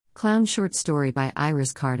Clown short story by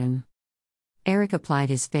Iris Carden. Eric applied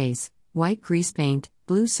his face, white grease paint,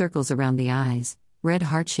 blue circles around the eyes, red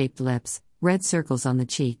heart-shaped lips, red circles on the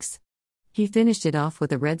cheeks. He finished it off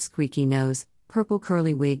with a red squeaky nose, purple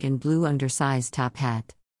curly wig and blue undersized top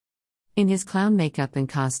hat. In his clown makeup and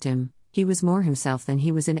costume, he was more himself than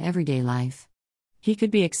he was in everyday life. He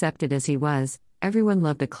could be accepted as he was. Everyone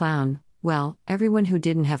loved a clown. Well, everyone who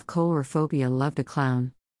didn't have coulrophobia loved a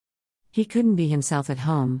clown. He couldn't be himself at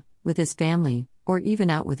home, with his family, or even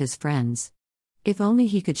out with his friends. If only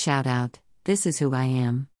he could shout out, "This is who I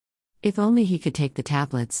am." If only he could take the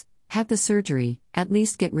tablets, have the surgery, at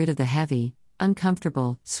least get rid of the heavy,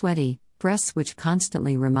 uncomfortable, sweaty breasts which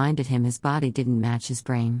constantly reminded him his body didn't match his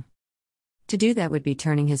brain. To do that would be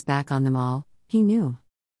turning his back on them all, he knew.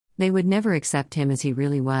 They would never accept him as he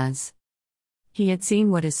really was. He had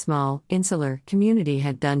seen what his small, insular community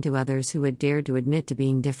had done to others who had dared to admit to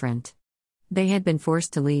being different. They had been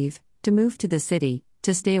forced to leave, to move to the city,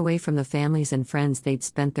 to stay away from the families and friends they'd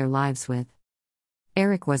spent their lives with.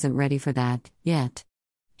 Eric wasn't ready for that, yet.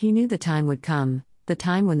 He knew the time would come, the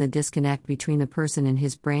time when the disconnect between the person in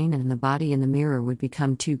his brain and the body in the mirror would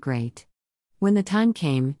become too great. When the time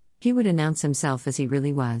came, he would announce himself as he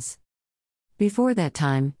really was. Before that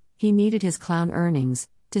time, he needed his clown earnings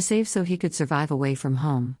to save so he could survive away from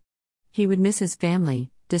home. He would miss his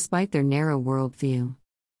family, despite their narrow worldview.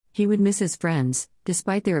 He would miss his friends,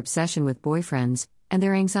 despite their obsession with boyfriends, and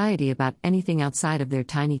their anxiety about anything outside of their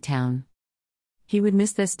tiny town. He would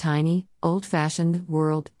miss this tiny, old-fashioned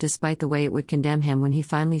world, despite the way it would condemn him when he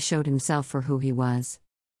finally showed himself for who he was.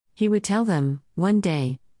 He would tell them, one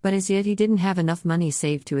day, but as yet he didn't have enough money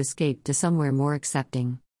saved to escape to somewhere more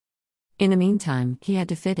accepting. In the meantime, he had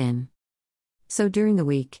to fit in. So during the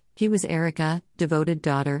week, he was Erica, devoted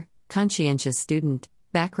daughter, conscientious student,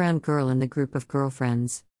 background girl in the group of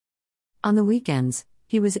girlfriends. On the weekends,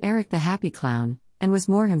 he was Eric the happy clown, and was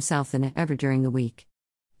more himself than ever during the week.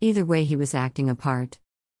 Either way he was acting a part.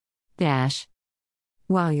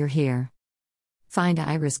 While you're here, find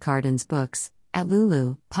Iris Carden's books at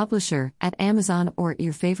Lulu, Publisher, at Amazon or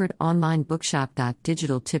your favorite online bookshop.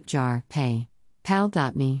 Digital tip jar, pay,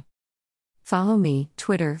 pal.me. Follow me,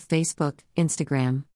 Twitter, Facebook, Instagram.